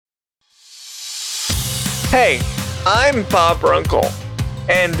Hey, I'm Bob Runkle,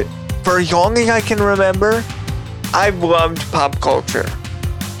 and for as long as I can remember, I've loved pop culture.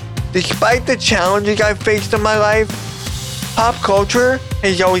 Despite the challenges I've faced in my life, pop culture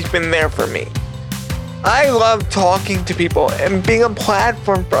has always been there for me. I love talking to people and being a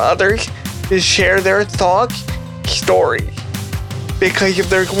platform for others to share their thoughts, stories. Because if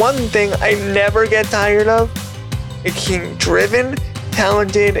there's one thing I never get tired of, it's seeing driven,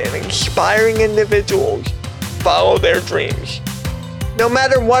 talented, and inspiring individuals follow their dreams, no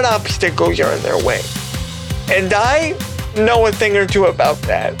matter what obstacles are in their way. And I know a thing or two about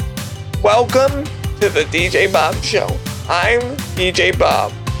that. Welcome to the DJ Bob Show. I'm DJ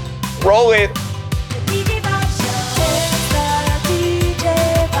Bob. Roll it. DJ Bob Show. It's the DJ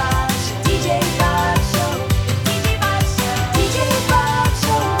Bob Show. DJ Bob Show. DJ Bob Show. DJ Bob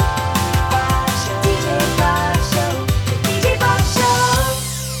Show. Bob Show. DJ Bob Show. DJ Bob Show.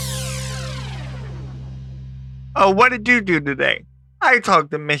 Oh, what did you do today? I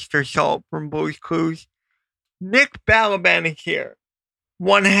talked to Mr. Salt from Blue's Clues. Nick Balaban is here,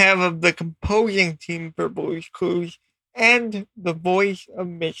 one half of the composing team for Blue's Clues and the voice of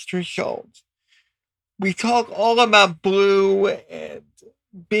Mr. Schultz. We talk all about Blue and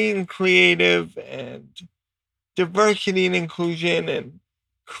being creative and diversity and inclusion and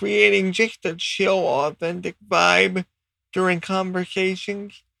creating just a chill, authentic vibe during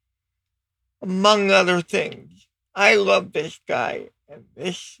conversations, among other things. I love this guy, and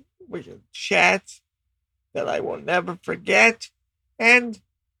this was a chat that I will never forget, and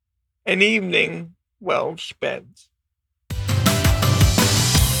an evening well spent.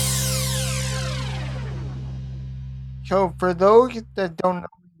 So for those that don't know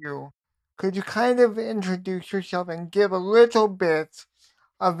you, could you kind of introduce yourself and give a little bit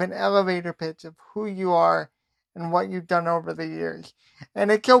of an elevator pitch of who you are and what you've done over the years?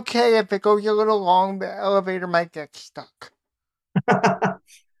 And it's okay if it goes a little long, the elevator might get stuck.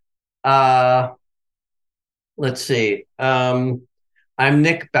 Let's see. I'm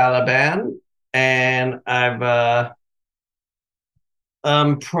Nick Balaban, and I'm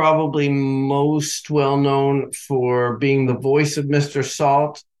probably most well known for being the voice of Mr.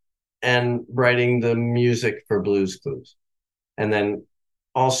 Salt and writing the music for Blue's Clues. And then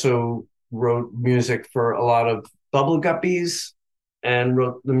also wrote music for a lot of Bubble Guppies and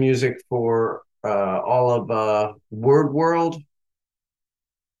wrote the music for all of WordWorld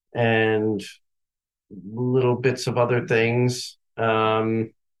and little bits of other things. I've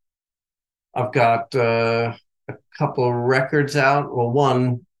got a couple of records out. Well,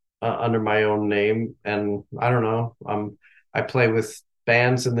 one under my own name, and I don't know. I play with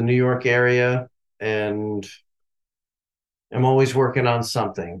bands in the New York area, and I'm always working on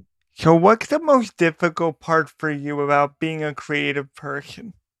something. So what's the most difficult part for you about being a creative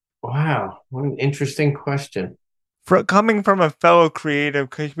person? Wow, what an interesting question. Coming from a fellow creative,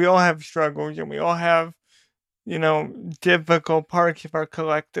 because we all have struggles and we all have, difficult parts of our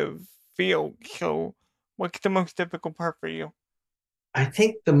collective field. So what's the most difficult part for you? I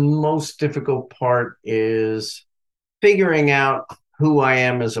think the most difficult part is figuring out who I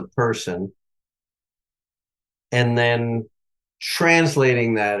am as a person and then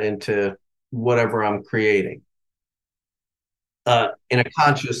translating that into whatever I'm creating in a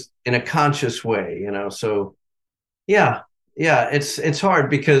conscious way, so yeah, it's hard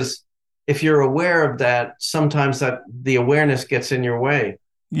because if you're aware of that, sometimes that the awareness gets in your way.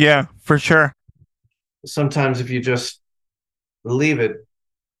 Yeah, for sure. Sometimes if you just leave it,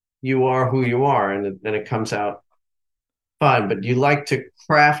 you are who you are, and it comes out fine. But you like to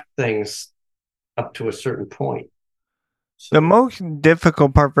craft things up to a certain point. So, the most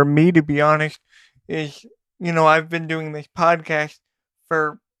difficult part for me, to be honest, is, I've been doing this podcast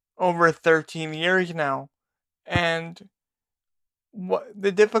for over 13 years now. And what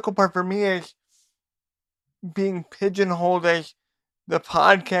the difficult part for me is being pigeonholed as the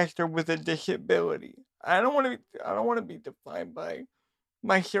podcaster with a disability. I don't want to be defined by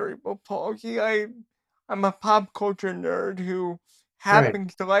my cerebral palsy. I'm a pop culture nerd who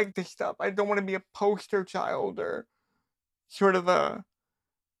happens to like this stuff. I don't want to be a poster child or sort of a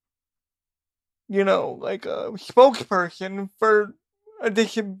like a spokesperson for a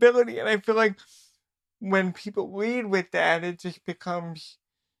disability. And I feel like when people lead with that, it just becomes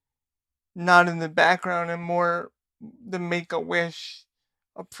not in the background and more the Make-A-Wish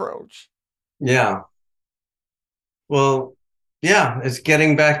approach. Yeah. Well, yeah, it's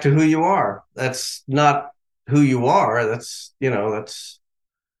getting back to who you are. That's not who you are. That's.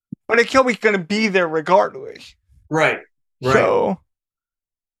 But it's always going to be there regardless. Right. So,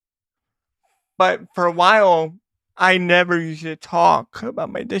 but for a while, I never used to talk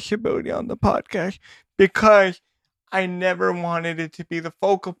about my disability on the podcast because I never wanted it to be the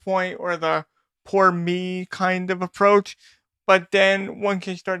focal point or the poor me kind of approach. But then once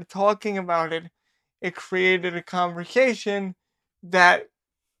I started talking about it, it created a conversation that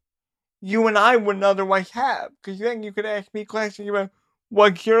you and I wouldn't otherwise have. Because then you could ask me questions about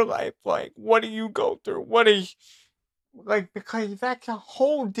what's your life like? What do you go through? What is like, because that's a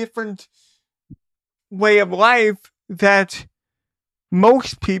whole different way of life that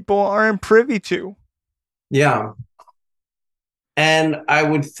most people aren't privy to. Yeah. And I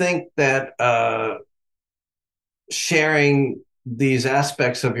would think that sharing these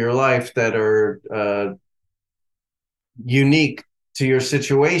aspects of your life that are unique to your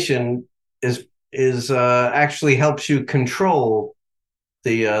situation is actually helps you control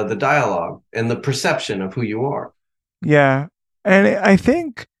the dialogue and the perception of who you are. Yeah. And I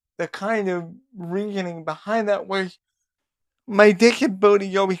think the kind of reasoning behind that was my disability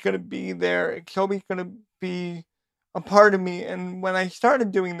is always going to be there. It's always going to be a part of me. And when I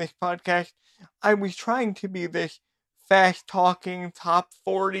started doing this podcast, I was trying to be this fast talking, top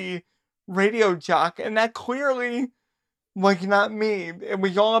 40 radio jock. And that clearly was not me. It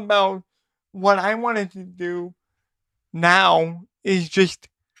was all about what I wanted to do now is just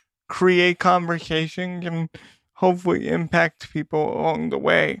create conversation and hopefully impact people along the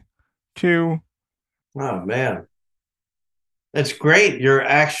way too. Oh man, it's great. You're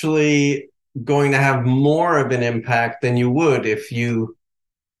actually going to have more of an impact than you would if you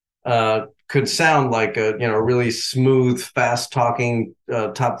could sound like a really smooth, fast talking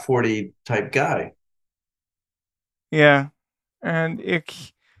top 40 type guy. Yeah. And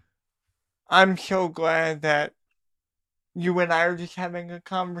I'm so glad that you and I are just having a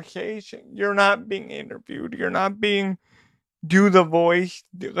conversation. You're not being interviewed. You're not being do the voice.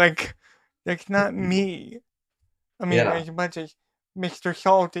 Like that's not me. I mean, Yeah. as much as Mr.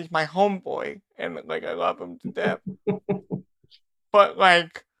 Salt is my homeboy and like I love him to death. But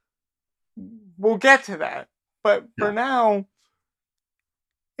like we'll get to that. But for Yeah. now,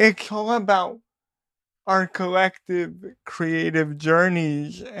 it's all about our collective creative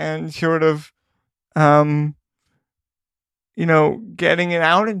journeys and sort of um getting it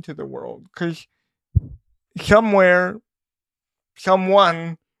out into the world because somewhere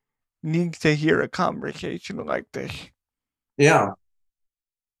someone needs to hear a conversation like this. Yeah.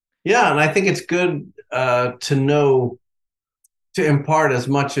 Yeah. And I think it's good to know, to impart as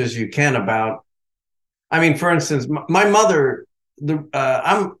much as you can about, I mean, for instance, my mother,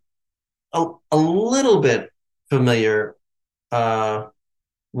 I'm a little bit familiar uh,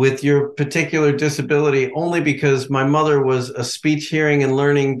 with your particular disability only because my mother was a speech, hearing, and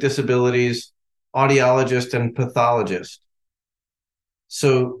learning disabilities audiologist and pathologist.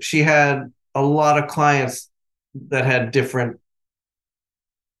 So she had a lot of clients that had different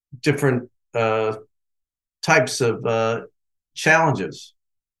types of challenges,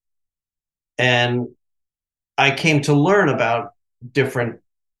 and I came to learn about different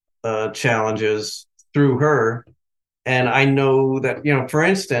challenges through her. And I know that, for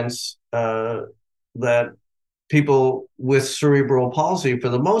instance, that people with cerebral palsy, for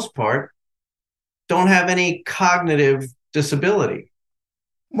the most part, don't have any cognitive disability.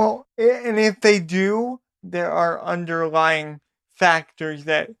 Well, and if they do, there are underlying factors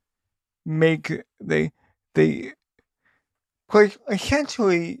that make they because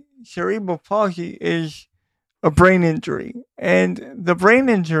essentially cerebral palsy is a brain injury, and the brain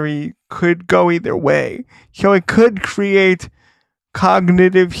injury could go either way. So it could create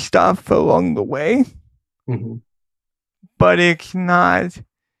cognitive stuff along the way, Mm-hmm. but it's not.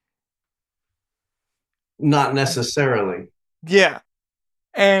 Not necessarily. Yeah,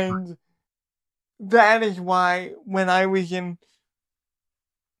 and that is why when I was in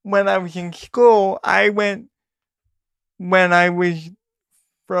school, I went when I was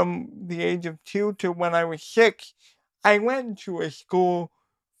from the age of 2 to when I was 6. I went to a school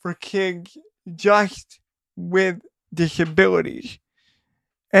for kids just with disabilities.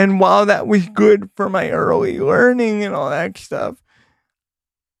 And while that was good for my early learning and all that stuff,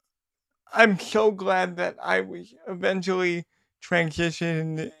 I'm so glad that I was eventually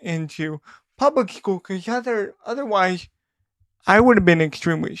transitioned into public school because otherwise I would have been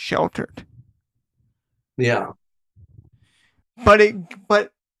extremely sheltered. Yeah.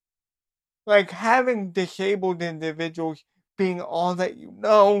 But like having disabled individuals being all that you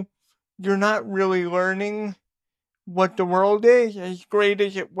know, you're not really learning what the world is as great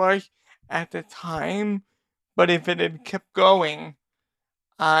as it was at the time. But if it had kept going,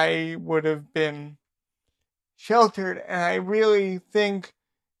 I would have been sheltered. And I really think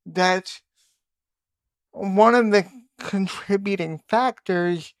that one of the contributing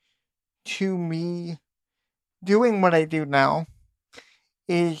factors to me doing what I do now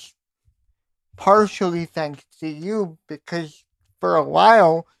is partially thanks to you because for a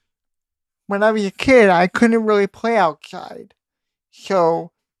while, when I was a kid, I couldn't really play outside.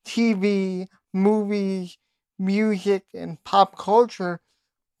 So, TV, movies, music, and pop culture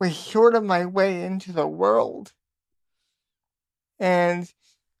was sort of my way into the world. And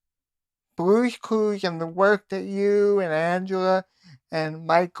Blue's Clues and the work that you and Angela and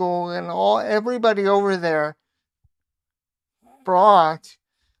Michael and everybody over there brought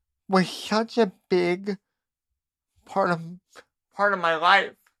was such a big part of part of my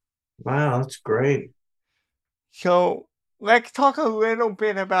life. Wow, that's great. So let's talk a little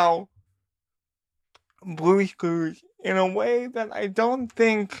bit about Blue's Clues in a way that I don't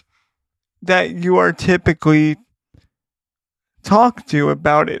think that you are typically talked to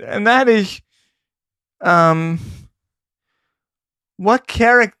about it, and that is, um, what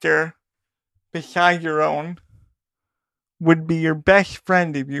character besides your own would be your best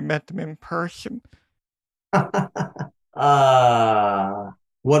friend if you met them in person? uh,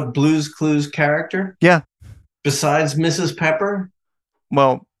 what Blue's Clues character Yeah, besides Mrs. Pepper?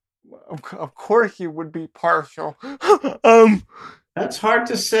 well, of course you would be partial. um, That's hard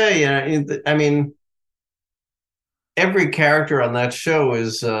to say. I mean, every character on that show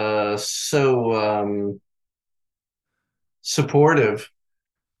is so supportive.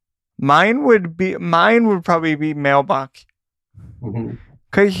 mine would probably be Mailbox. Mhm.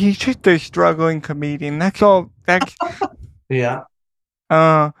 Cause he's just a struggling comedian. That's all. That's Yeah.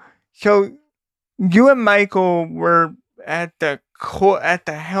 uh. So you and Michael were at the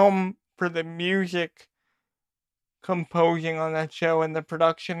helm for the music composing on that show and the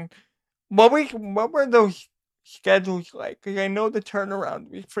production. What were those schedules like? Cause I know the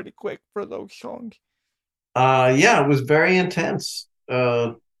turnaround was pretty quick for those songs. Yeah, it was very intense.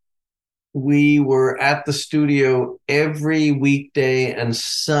 We were at the studio every weekday and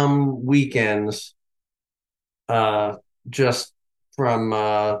some weekends, uh, just from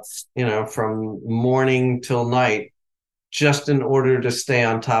from morning till night, just in order to stay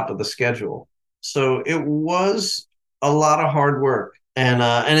on top of the schedule. So it was a lot of hard work. And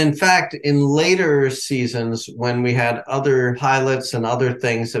in fact, in later seasons, when we had other pilots and other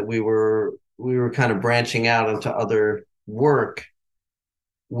things that we were kind of branching out into other work,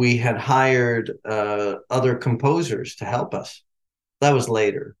 we had hired other composers to help us. That was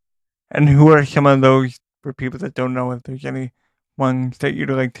later. And who are some of those for people that don't know if there's any ones that you'd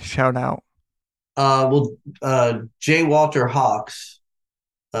like to shout out? J. Walter Hawks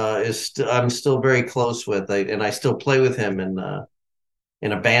I'm still very close with, and I still play with him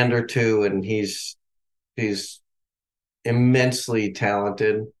in a band or two, and he's immensely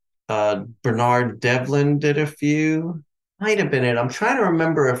talented. Bernard Devlin did a few. Might have been it. I'm trying to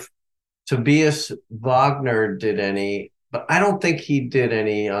remember if Tobias Wagner did any, but I don't think he did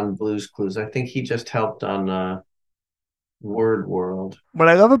any on Blues Clues. I think he just helped on WordWorld. What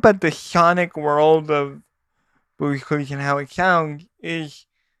I love about the sonic world of Blue's Clues and how it sounds is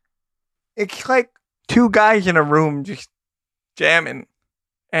it's like two guys in a room just jamming.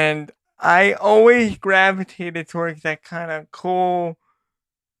 And I always gravitated towards that kind of cool,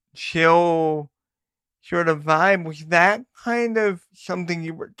 chill sort of vibe. Was that kind of something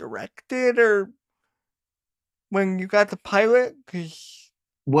you were directed or when you got the pilot? Because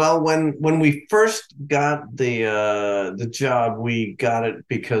Well, when we first got the job, we got it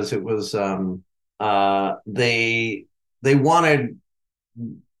because it was they wanted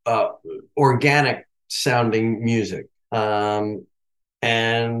uh organic sounding music.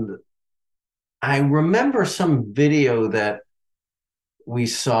 And I remember some video that we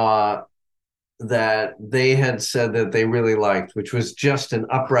saw that they had said that they really liked, which was just an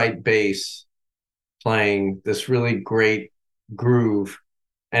upright bass playing this really great groove.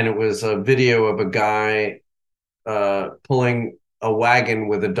 And it was a video of a guy pulling a wagon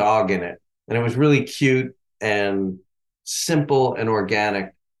with a dog in it. And it was really cute and simple and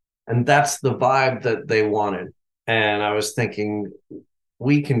organic. And that's the vibe that they wanted. And I was thinking,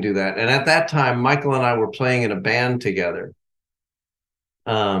 we can do that. And at that time, Michael and I were playing in a band together.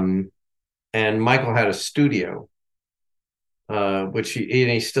 And Michael had a studio, which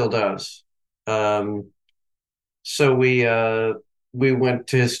he still does. Um, so we went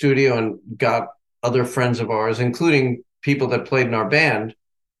to his studio and got other friends of ours, including people that played in our band,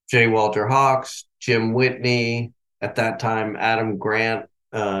 J. Walter Hawks, Jim Whitney, at that time Adam Grant,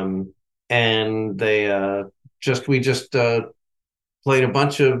 and we just played a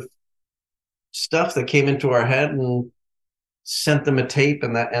bunch of stuff that came into our head and sent them a tape,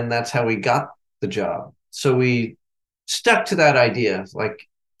 and that's how we got the job. So we stuck to that idea, like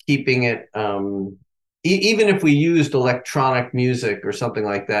keeping it even if we used electronic music or something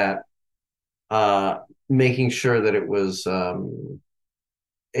like that, making sure that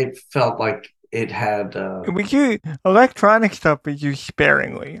it felt like it had, We use electronic stuff we use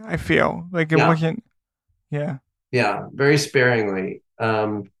sparingly, I feel. Like it yeah, wasn't yeah. yeah, very sparingly.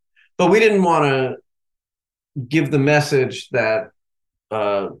 But we didn't want to give the message that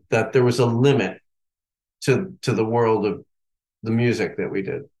there was a limit to the world of the music that we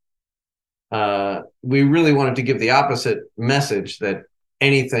did. We really wanted to give the opposite message that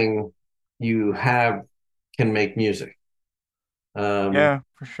anything you have can make music. Um, Yeah,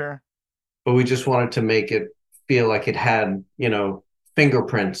 for sure. but we just wanted to make it feel like it had,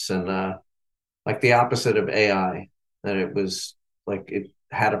 fingerprints and like the opposite of AI, that it was like it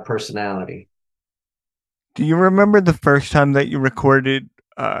had a personality. Do you remember the first time that you recorded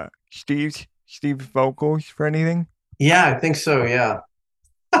Steve's vocals for anything? Yeah, I think so. Yeah.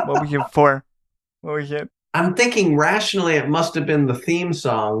 What was it for? What was it? I'm thinking rationally it must have been the theme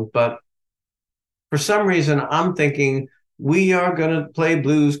song, but for some reason I'm thinking we are gonna play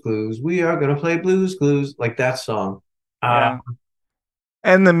Blues Clues. We are gonna play Blues Clues, like that song. Uh, Yeah.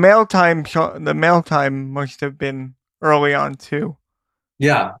 And the mail time must have been early on too.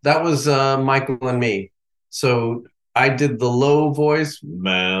 yeah, that was Michael and me. So I did the low voice,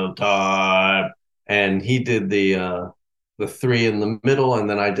 mail time, and he did the three in the middle, and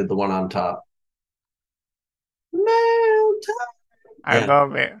then I did the one on top. Mail time. I Yeah,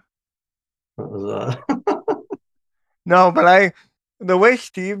 love it. that was No, but the way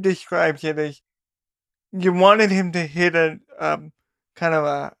Steve describes it is you wanted him to hit a kind of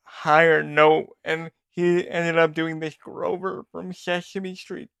a higher note, and he ended up doing this Grover from Sesame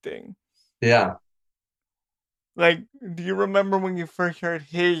Street thing. yeah, Like, do you remember when you first heard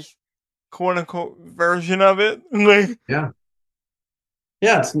his quote unquote version of it? Like, yeah.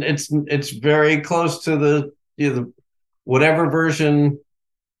 Yeah, it's very close to the whatever version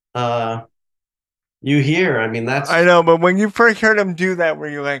uh you hear. I mean, I that's know, but when you first heard him do that, were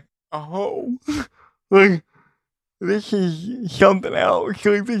you like, oh, like this is something else?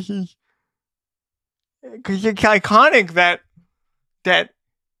 Like this is because it's iconic that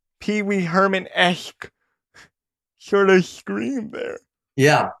Pee Wee Herman esque sort of scream there.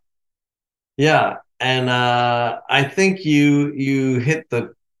 yeah, yeah. And I think you hit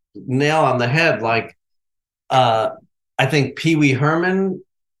the nail on the head. Like uh I think Pee Wee Herman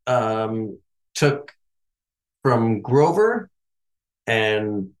took from Grover,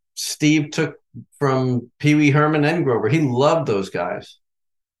 and Steve took from Pee Wee Herman and Grover. He loved those guys.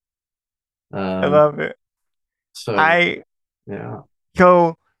 I Um, love it. so I yeah,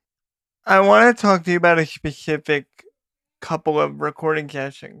 so I want to talk to you about a specific couple of recording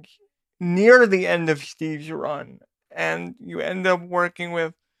sessions near the end of Steve's run, and you end up working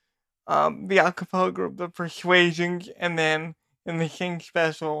with the acapella group, the Persuasions, and then in the Sing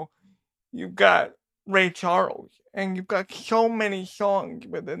special, you've got Ray Charles, and you've got so many songs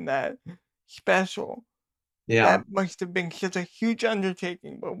within that special. yeah. That must have been such a huge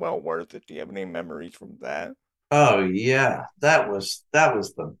undertaking, but well worth it. Do you have any memories from that? Oh yeah, that was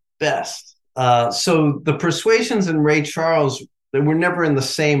the best. So the Persuasions and Ray Charles, they were never in the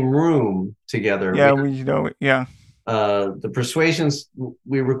same room together. Yeah, we know it. Yeah, The Persuasions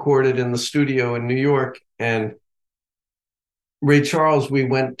we recorded in the studio in New York, and Ray Charles we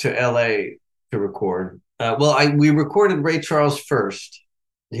went to L.A. to record. We recorded Ray Charles first.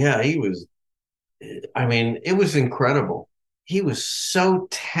 Yeah, he was. I mean, it was incredible. He was so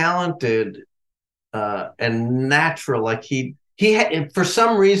talented and natural. Like he had, for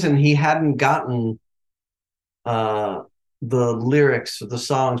some reason he hadn't gotten uh, the lyrics of the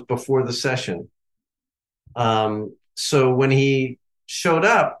songs before the session. So when he showed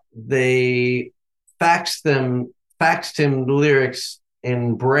up, they faxed him the lyrics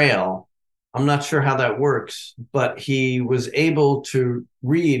in Braille. I'm not sure how that works, but he was able to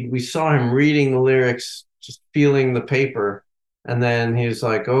read. We saw him reading the lyrics, just feeling the paper, and then he was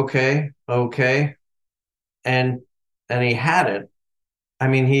like, "Okay, okay," and he had it. I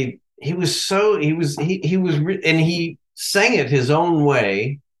mean, he was so he was and he sang it his own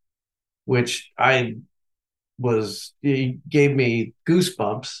way, which I was he gave me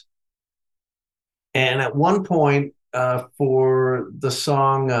goosebumps. And at one point, for the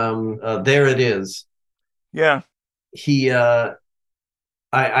song "There It Is," yeah. he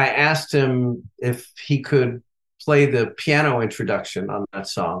I asked him if he could play the piano introduction on that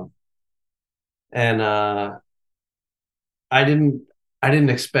song, and I didn't I didn't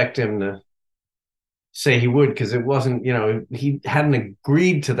expect him to say he would, because it wasn't, he hadn't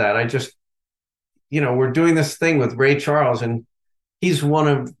agreed to that. I just, we're doing this thing with Ray Charles, and he's one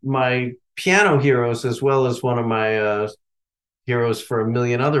of my piano heroes as well as one of my heroes for a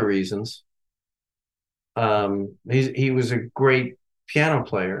million other reasons. He was a great piano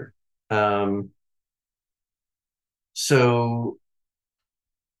player. So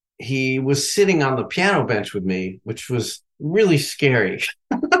he was sitting on the piano bench with me, which was really scary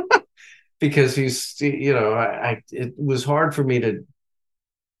because he's, it was hard for me to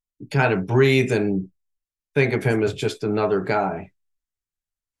kind of breathe and think of him as just another guy.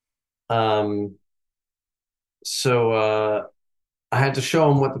 Um, so I had to show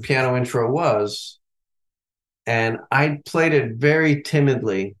him what the piano intro was, and I played it very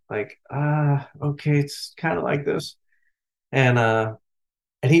timidly, like, okay, it's kind of like this. And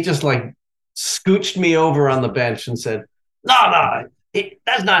he just like scooched me over on the bench and said, "No,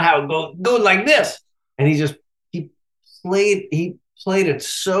 that's not how it goes. Go like this." And he played it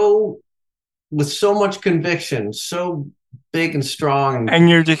so with so much conviction, so big and strong. And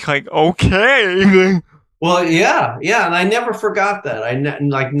you're just like, okay. Well, yeah, and I never forgot that.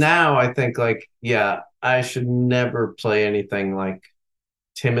 Like now, I think like, yeah, I should never play anything like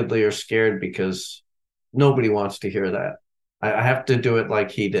timidly or scared because nobody wants to hear that. I have to do it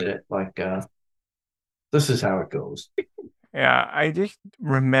like he did it. Like, this is how it goes. Yeah, I just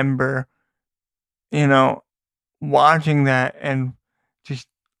remember, you know, watching that and just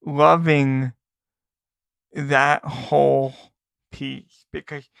loving that whole piece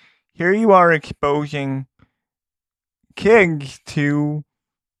because here you are exposing kids to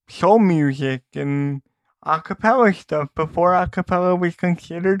soul music and a cappella stuff before a cappella was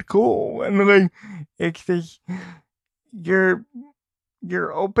considered cool. And like it's just you're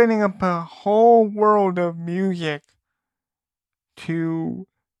you're opening up a whole world of music to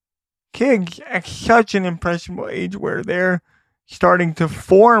kids at such an impressionable age where they're starting to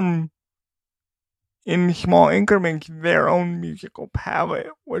form in small increments their own musical palette,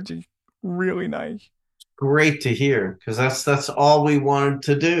 which is really nice. Great to hear because that's all we wanted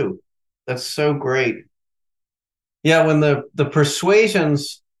to do. That's so great. Yeah, when the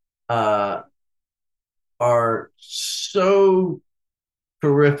Persuasions uh, are so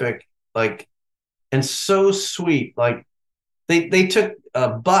terrific, like, and so sweet. Like they took a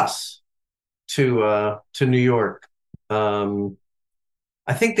bus to New York.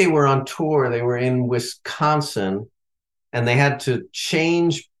 I think they were on tour. They were in Wisconsin, and they had to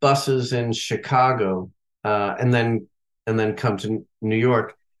change buses in Chicago, and then come to New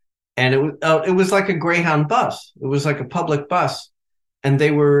York. And it was like a Greyhound bus. It was like a public bus, and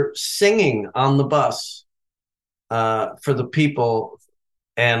they were singing on the bus for the people.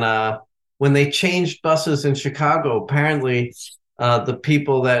 And when they changed buses in Chicago, apparently the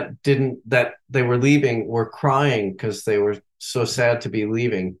people that they were leaving were crying because they were so sad to be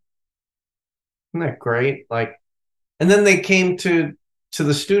leaving. Isn't that great? Like, and then they came to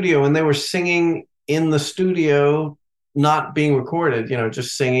the studio and they were singing in the studio, not being recorded,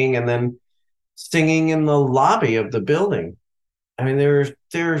 just singing, and then singing in the lobby of the building. I mean, they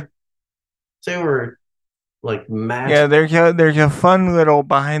were like magic. Yeah, there's a fun little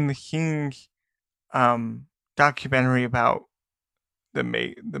behind the scenes documentary about the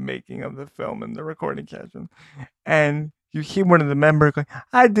making of the film and the recording session. And you see one of the members going,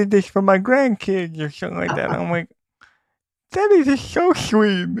 I did this for my grandkids or something like that. And I'm like, that is just so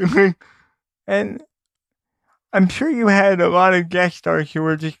sweet. And I'm sure you had a lot of guest stars who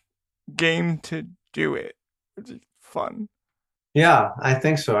were just game to do it, which is fun. Yeah, I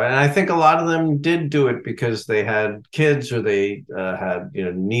think so. And I think a lot of them did do it because they had kids or they had,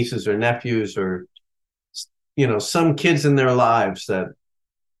 nieces or nephews or, some kids in their lives that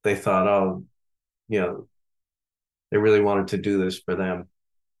they thought, oh, they really wanted to do this for them.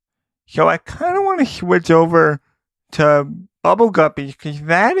 So I kind of want to switch over to Bubble Guppies because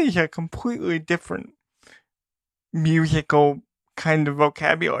that is a completely different musical kind of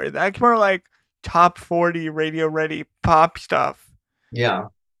vocabulary. That's more like top 40 radio ready pop stuff. Yeah.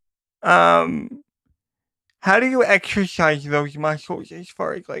 How do you exercise those muscles as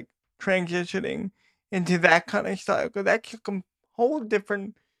far as like transitioning into that kind of style? Because that's a whole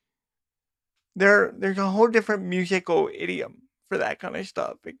different. There's a whole different musical idiom for that kind of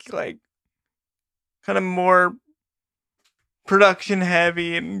stuff. It's like kind of more production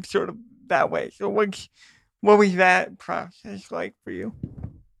heavy and sort of that way. So what was that process like for you?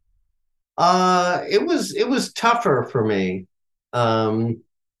 It was tougher for me,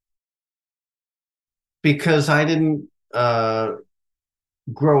 because I didn't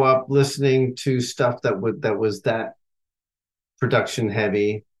grow up listening to stuff that was that production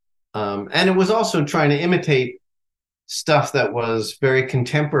heavy, and it was also trying to imitate stuff that was very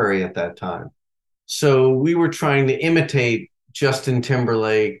contemporary at that time. So we were trying to imitate Justin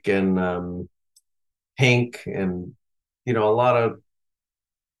Timberlake and Pink, and a lot of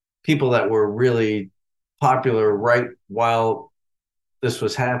people that were really popular right while this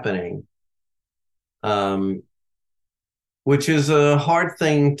was happening, um, which is a hard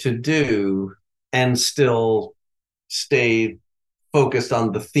thing to do and still stay focused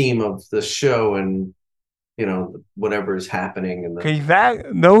on the theme of the show and whatever is happening in the. Because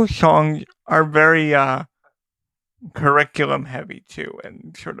those songs are very curriculum heavy too,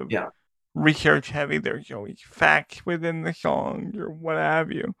 and sort of Yeah. research heavy. There's always facts within the songs or what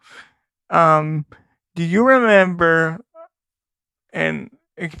have you. Do you remember? And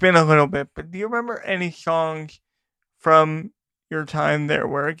it's been a little bit, but do you remember any songs from your time there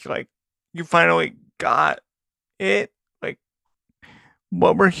where it's like you finally got it? Like,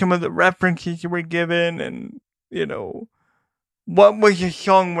 what were some of the references you were given, and you know, what was a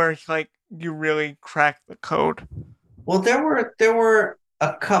song where it's like you really cracked the code? Well, there were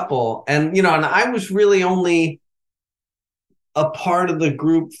a couple, and I was really only a part of the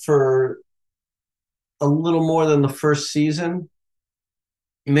group for a little more than the first season,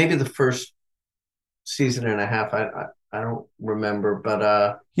 maybe the first season and a half. I don't remember,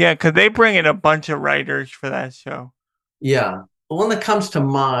 but Yeah, because they bring in a bunch of writers for that show. yeah, the one that comes to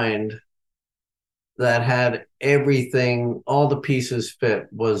mind that had everything, all the pieces fit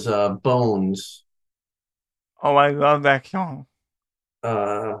was Bones, Oh, I love that song.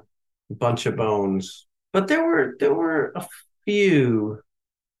 a bunch of bones. But there were a few.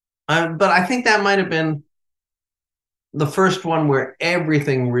 But I think that might have been the first one where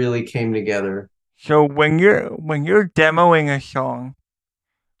everything really came together. So when you're demoing a song,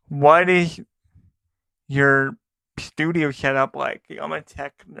 what is your studio setup like? I'm a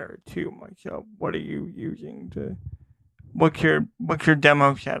tech nerd too myself. What are you using to? What's your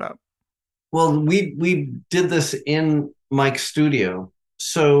demo setup? Well, we did this in Mike's studio,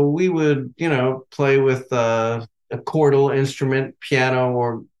 so we would play with a chordal instrument, piano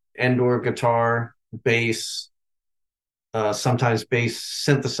or guitar, bass, sometimes bass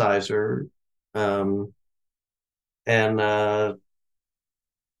synthesizer, um, and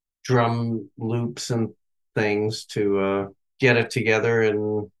drum loops and things to get it together.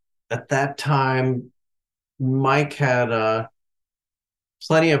 And at that time, Mike had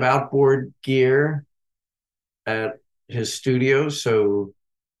plenty of outboard gear at his studio, so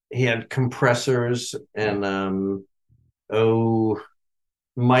he had compressors and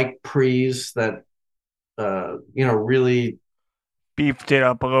mic pre's that really, Beefed it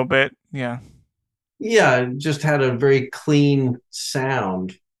up a little bit. Yeah. yeah, just had a very clean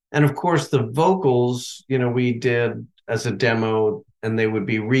sound. And of course, the vocals, we did as a demo, and they would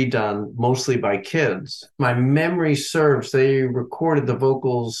be redone mostly by kids. My memory serves, they recorded the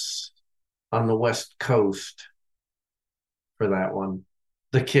vocals on the West Coast for that one,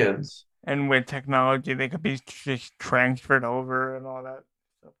 the kids. And with technology, they could be just transferred over and all that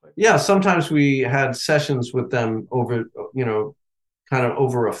stuff like that. Yeah, sometimes we had sessions with them over, kind of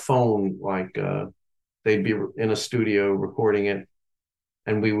over a phone, like they'd be in a studio recording it,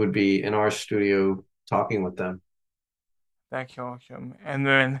 and we would be in our studio talking with them. That's awesome. And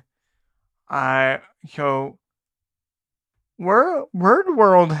then I so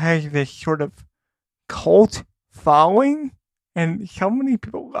WordWorld has this sort of cult following, and so many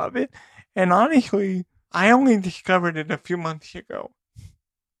people love it. And honestly, I only discovered it a few months ago,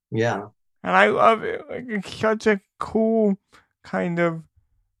 Yeah. and I love it. Like it's such a cool kind of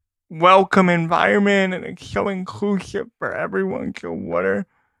welcome environment, and it's so inclusive for everyone. So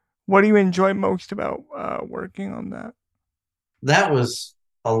what do you enjoy most about working on that? That was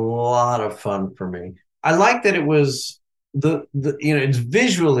a lot of fun for me. I like that it was the it's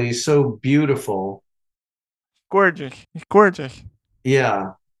visually so beautiful. Gorgeous, it's gorgeous.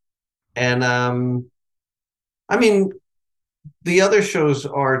 Yeah. And I mean, the other shows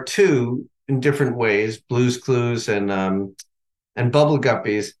are too in different ways, Blues Clues and Bubble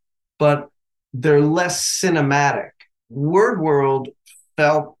Guppies, but they're less cinematic. Word World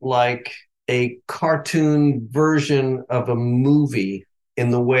felt like a cartoon version of a movie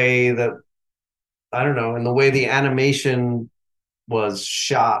in the way that, I don't know, in the way the animation was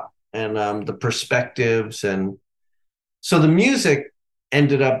shot, and the perspectives. And so the music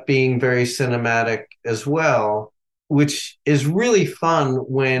ended up being very cinematic as well, which is really fun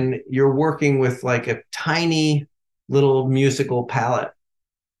when you're working with like a tiny little musical palette.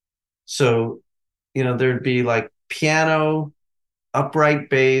 So, there'd be like piano, upright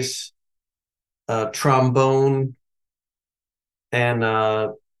bass, trombone,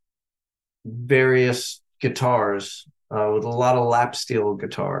 and various guitars with a lot of lap steel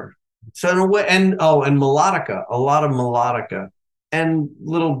guitar. So in a way, and melodica, a lot of melodica, and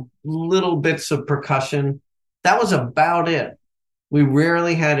little bits of percussion. That was about it. We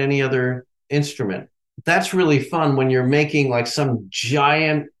rarely had any other instrument. That's really fun when you're making like some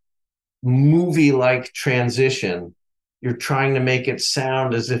giant movie like transition. You're trying to make it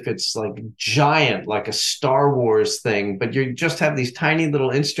sound as if it's like giant, like a Star Wars thing, but you just have these tiny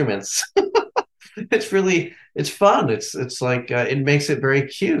little instruments. It's fun. It's like it makes it very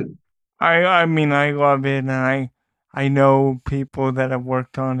cute. I mean I love it, and I know people that have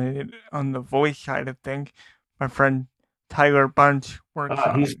worked on it on the voice side of things. My friend Tyler Bunch works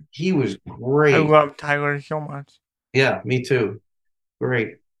on it. He was I great. love Tyler so much. Yeah, me too.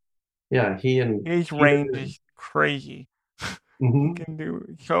 Great. Yeah, His he range did. is crazy. He Mhm. can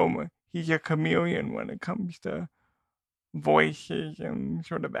do so much. He's a chameleon when it comes to voices and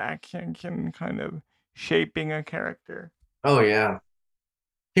sort of accents and kind of shaping a character. Oh yeah.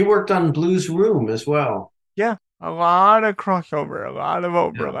 He worked on Blues Room as well. Yeah, a lot of crossover, a lot of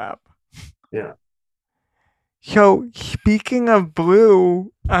Yeah. overlap. Yeah. So speaking of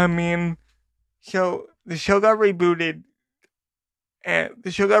Blue, I mean, so the show got rebooted, and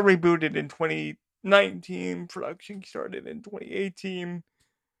the show got rebooted in 2019. Production started in 2018.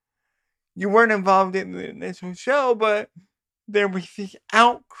 You weren't involved in the initial show, but there was this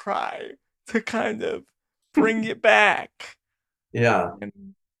outcry to kind of bring it back. Yeah.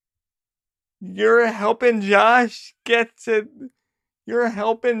 And you're helping Josh get to, you're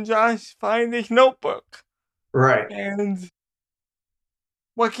helping Josh find his notebook. Right. And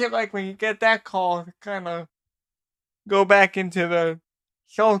what's it like when you get that call to kind of go back into the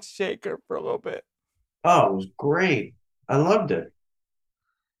salt shaker for a little bit? Oh, it was great. I loved it.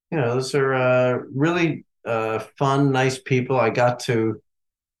 You know, those are really fun, nice people. I got to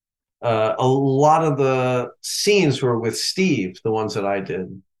a lot of the scenes were with Steve, the ones that I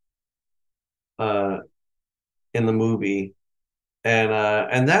did uh, in the movie,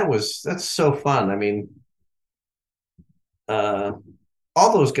 and that's so fun. I mean, uh,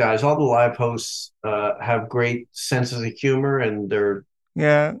 all those guys, all the live hosts have great senses of humor, and they're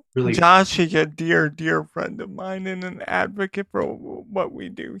Yeah, really Josh is a dear, dear friend of mine and an advocate for what we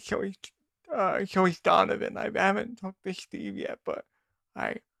do. So he's Donovan. I haven't talked to Steve yet, but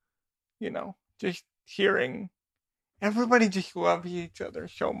I, just hearing everybody just loves each other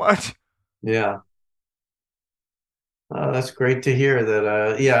so much. yeah. That's great to hear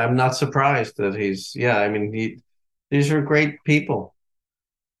that. Yeah, I'm not surprised that yeah, I mean, these are great people.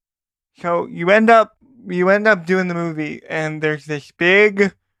 So you end up doing the movie, and there's this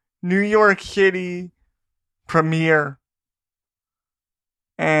big New York City premiere,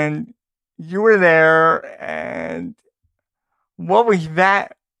 and you were there, and what was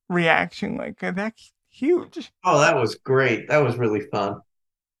that reaction like? That's huge. Oh, that was great. That was really fun.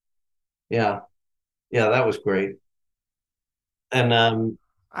 Yeah, yeah, that was great. And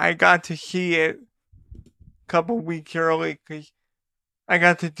I got to see it a couple weeks early because I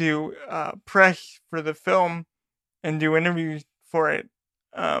got to do press for the film and do interviews for it.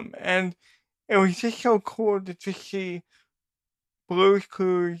 And it was just so cool to just see Blue's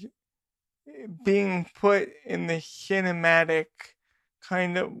Clues being put in the cinematic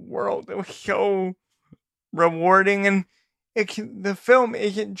kind of world. It was so rewarding, and the film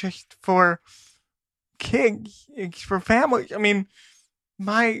isn't just for kids; it's for families. I mean,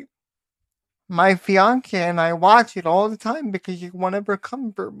 my my fiance and I watch it all the time because it's one of her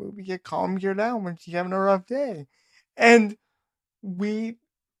comfort movies. It calms her down when she's having a rough day, and we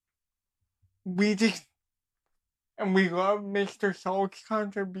we just and we love Mr. Salt's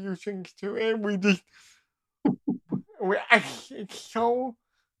contributions to it. It's so.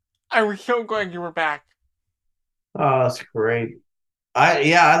 I was so glad you were back. oh, that's great.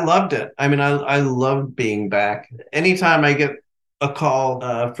 Yeah, I loved it. I mean, I loved being back. Anytime I get a call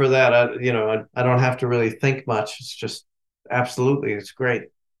for that, I don't have to really think much. It's just absolutely, it's great.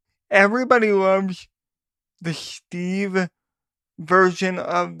 Everybody loves the Steve version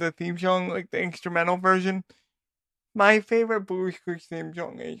of the theme song, like the instrumental version. My favorite Blues Clues theme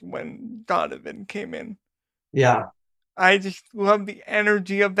song is when Donovan came in. Yeah, I just love the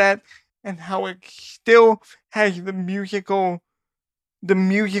energy of that and how it still has the musical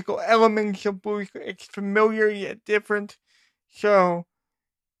elements of Blues. It's familiar yet different. So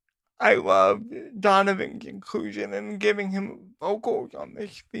I love Donovan's inclusion and giving him vocals on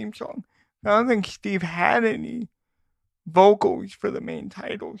this theme song. I don't think Steve had any vocals for the main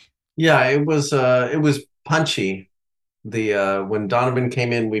titles. yeah. It was punchy. The when Donovan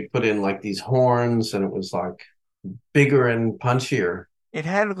came in, we put in like these horns, and it was like bigger and punchier. It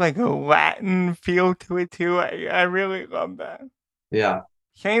had like a Latin feel to it too. I really love that. Yeah,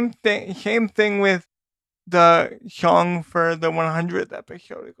 Same thing with the song for the 100th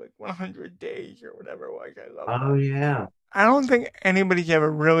episode, like 100 days or whatever it was. I love Oh that. yeah. I don't think anybody's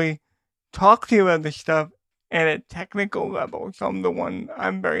ever really talked to you about this stuff at a technical level. So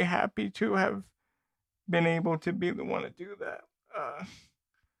I'm very happy to have been able to be the one to do that.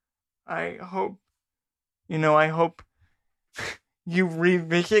 I hope, I hope you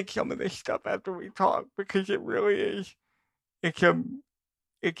revisit some of this stuff after we talk, because it really is, it's a,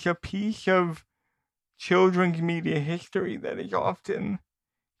 it's a piece of children's media history that is often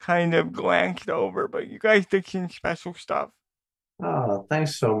kind of glanced over, but you guys did some special stuff. Oh,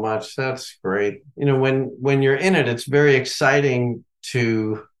 thanks so much. That's great. When you're in it, it's very exciting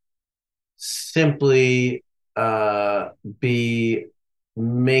to simply be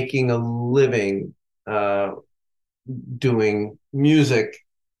making a living doing music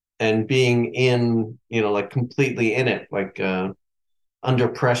and being in, like completely in it, like under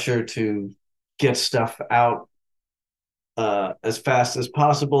pressure to get stuff out as fast as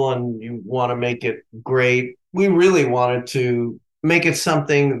possible, and you want to make it great. We really wanted to make it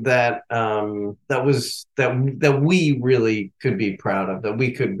something that that we really could be proud of, that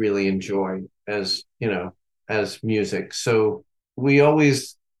we could really enjoy as as music. So we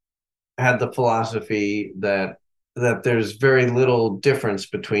always had the philosophy that there's very little difference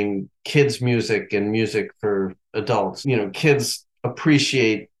between kids music and music for adults. Kids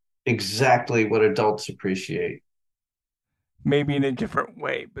appreciate exactly what adults appreciate. Maybe in a different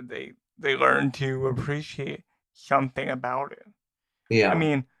way, but they learn to appreciate something about it. I Yeah.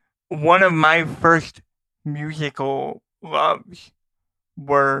 mean, one of my first musical loves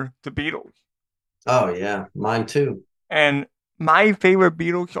were the Beatles. Oh yeah, mine too. And my favorite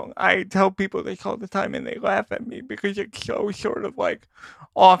Beatles song, I tell people this all the time and they laugh at me because it's so sort of like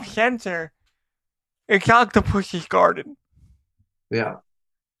off center. It's Octopus's Garden. Yeah.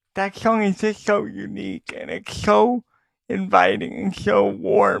 That song is just so unique and it's so inviting and so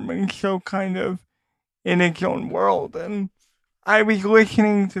warm and so kind of in its own world. And I was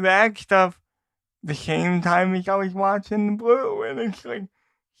listening to that stuff the same time as I was watching Blue, and it's like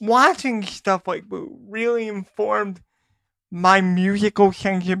watching stuff like Blue really informed my musical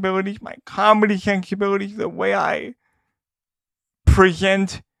sensibilities, my comedy sensibilities, the way I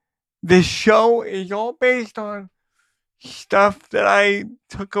present this show is all based on stuff that I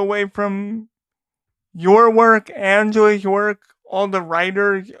took away from your work, Angela's work, all the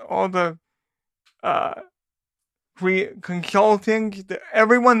writers, all the uh, consulting,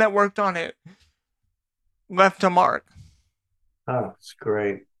 everyone that worked on it left a mark. Oh, it's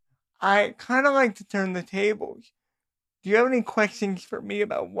great. I kind of like to turn the tables. Do you have any questions for me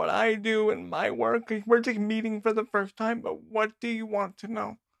about what I do and my work? 'Cause we're just meeting for the first time, but what do you want to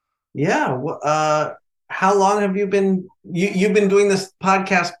know? Yeah. How long have you've been doing this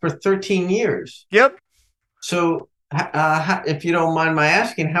podcast for 13 years? Yep, So, if you don't mind my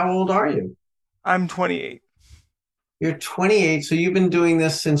asking, how old are you? I'm 28. You're 28, so you've been doing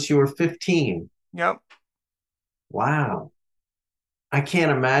this since you were 15. Yep. Wow. I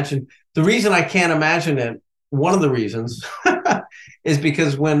can't imagine. The reason I can't imagine it, one of the reasons, is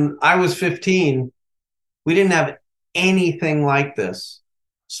because when I was 15, we didn't have anything like this.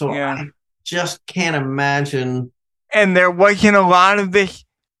 So Yeah. I just can't imagine. And there wasn't a lot of this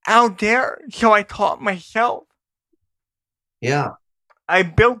out there, so I taught myself. Yeah. I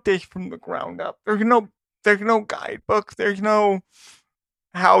built this from the ground up. There's no guidebook. There's no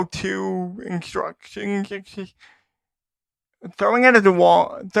how-to instructions. It's just throwing it at the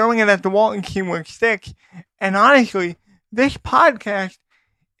wall and seeing what sticks. And honestly, this podcast,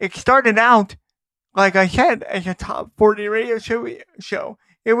 it started out, like I said, as a top 40 radio show.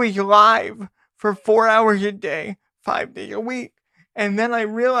 It was live for 4 hours a day, 5 days a week. And then I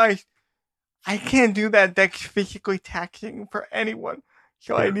realized I can't do that. That's physically taxing for anyone.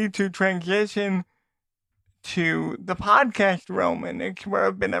 So I need to transition to the podcast realm, and it's where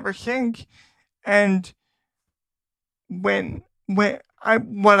I've been ever since. And what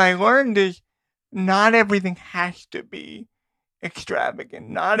I learned is not everything has to be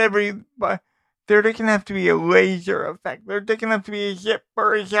extravagant. But there doesn't have to be a laser effect. There doesn't have to be a zip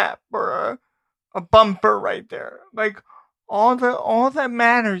or a zap or a bumper right there. Like all that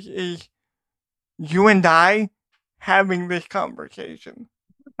matters is you and I having this conversation.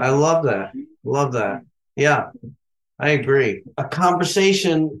 I love that. Love that. Yeah, I agree. A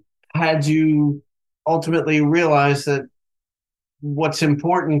conversation had you ultimately realize that what's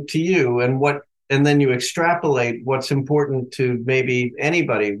important to you and then you extrapolate what's important to maybe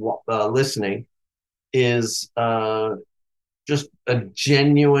anybody listening is just a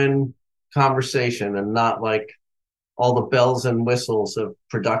genuine conversation and not like all the bells and whistles of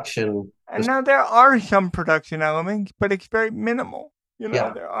production. And now there are some production elements, but it's very minimal.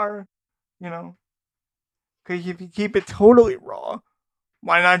 Yeah. There are, because if you keep it totally raw,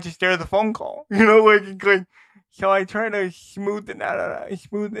 why not just air the phone call? So I try to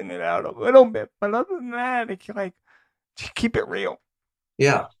smoothen it out a little bit, but other than that, it's like just keep it real.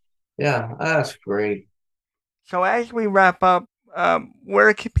 Yeah. Yeah. That's great. So as we wrap up,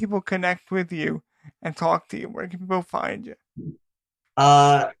 where can people connect with you and talk to you? Where can people find you?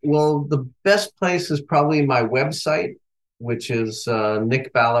 Well, the best place is probably my website, which is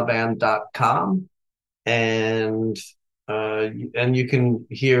nickbalaban.com. And you can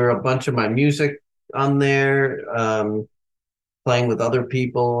hear a bunch of my music on there, playing with other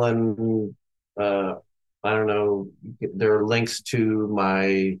people, and I don't know, there are links to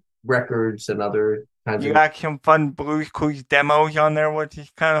my records and other kinds You of. got some fun Blues Clues demos on there, which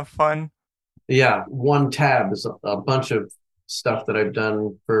is kind of fun. Yeah, one tab is a bunch of stuff that I've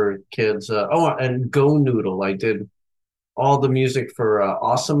done for kids. And Go Noodle, I did all the music for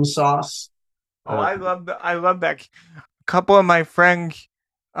Awesome Sauce. I love that. A couple of my friends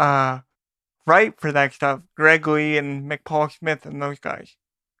write for that stuff. Greg Lee and McPaul Smith and those guys.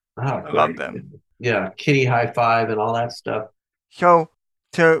 I love them. Yeah, Kitty High Five and all that stuff. So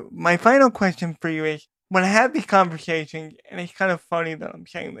my final question for you is, when I have these conversations, and it's kind of funny that I'm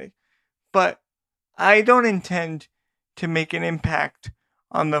saying this, but I don't intend to make an impact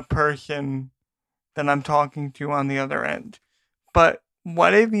on the person that I'm talking to on the other end. But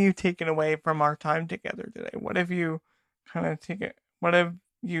what have you taken away from our time together today? What have you kind of taken? What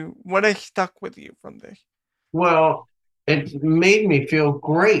has stuck with you from this? Well, it made me feel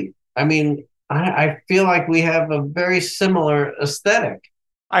great. I mean, I feel like we have a very similar aesthetic.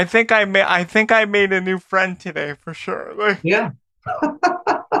 I think I made a new friend today for sure. Yeah.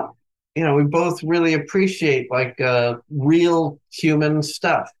 We both really appreciate real human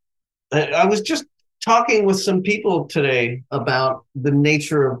stuff. I was just talking with some people today about the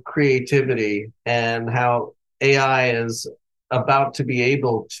nature of creativity and how AI is about to be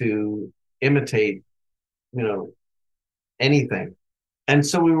able to imitate, anything. And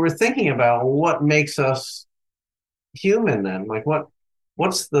so we were thinking about what makes us human then? Like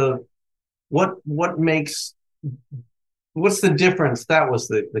what's the difference? That was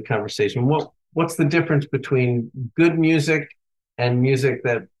the conversation. What's the difference between good music and music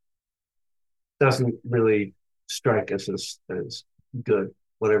that doesn't really strike us as good,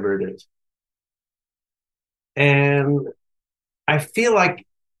 whatever it is? And I feel like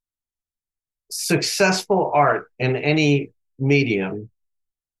successful art in any medium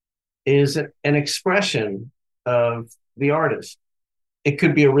is an expression of the artist. It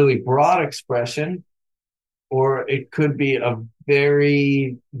could be a really broad expression, or it could be a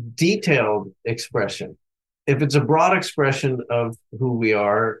very detailed expression. If it's a broad expression of who we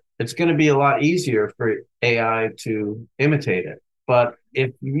are, it's going to be a lot easier for AI to imitate it. But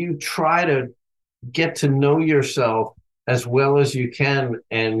if you try to get to know yourself as well as you can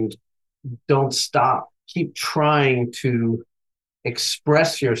and don't stop, keep trying to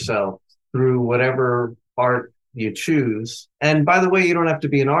express yourself through whatever art you choose. And by the way, you don't have to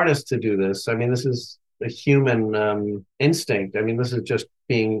be an artist to do this. I mean, this is a human instinct. I mean, this is just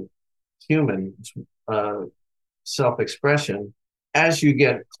being human, self-expression. As you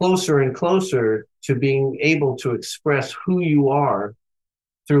get closer and closer to being able to express who you are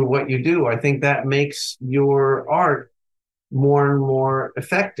through what you do, I think that makes your art more and more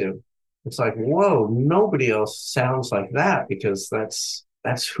effective. It's like, whoa, nobody else sounds like that, because that's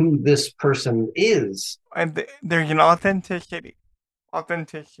who this person is. And there's an authenticity.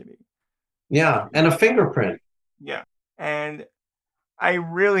 Yeah, and a fingerprint. Yeah. And I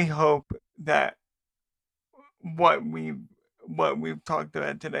really hope that what we've talked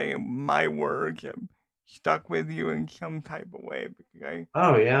about today, my work, have stuck with you in some type of way.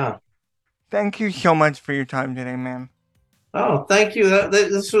 Oh, yeah. Thank you so much for your time today, man. Oh, thank you.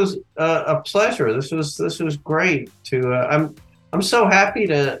 This was a pleasure. This was great. I'm so happy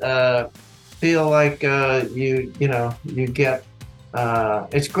to feel like you get.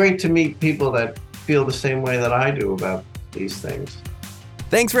 It's great to meet people that feel the same way that I do about these things.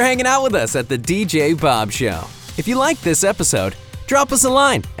 Thanks for hanging out with us at the DJ Bob Show. If you liked this episode, drop us a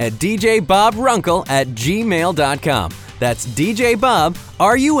line at djbobrunkle@gmail.com. That's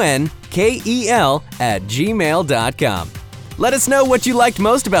djbobrunkel@gmail.com. Let us know what you liked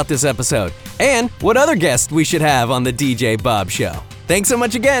most about this episode and what other guests we should have on the DJ Bob Show. Thanks so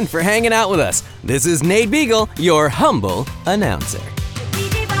much again for hanging out with us. This is Nate Beagle, your humble announcer.